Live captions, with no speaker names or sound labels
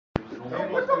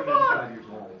What the fuck?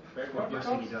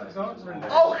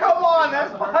 Oh, come on,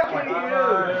 that's fucking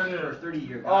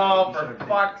huge. Oh, for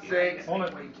fuck's sake.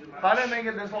 How did I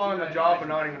get this long in the job and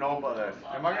not even know about this?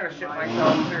 Am I gonna shit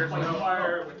myself seriously?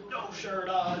 Fire with no shirt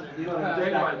on. Take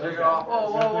it off.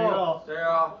 Whoa, whoa, whoa. Take it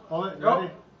off. Hold it,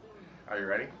 ready? Are you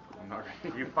ready? I'm not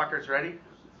ready. You fuckers ready?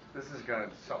 This is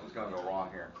something's gonna go wrong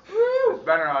here. It's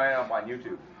better not end up on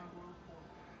YouTube.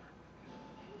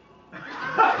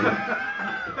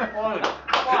 Holy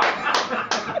fuck.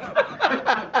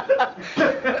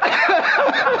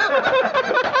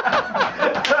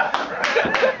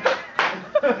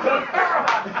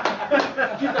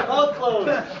 Keep the mouth closed.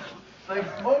 Like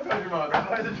smoke on your mouth. I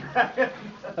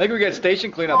think we got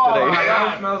station cleanup today. Oh my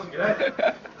God, it smells good.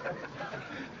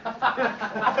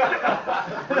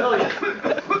 Brilliant.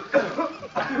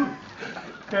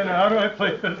 Okay, now how do I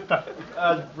play this stuff?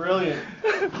 That's brilliant.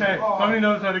 Okay, somebody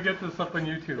knows how to get this up on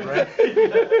YouTube, right?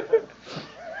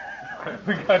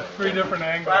 We got 3 different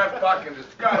angles. That's fucking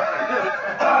disgusting.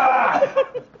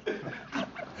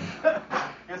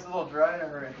 Gets a little dry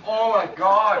already. Oh my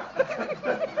God.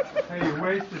 Hey, you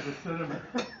wasted the cinnamon.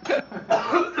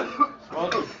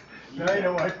 Now you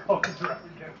know why I call it dry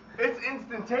again. It's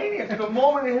instantaneous. The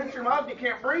moment it hits your mouth, you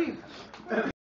can't breathe.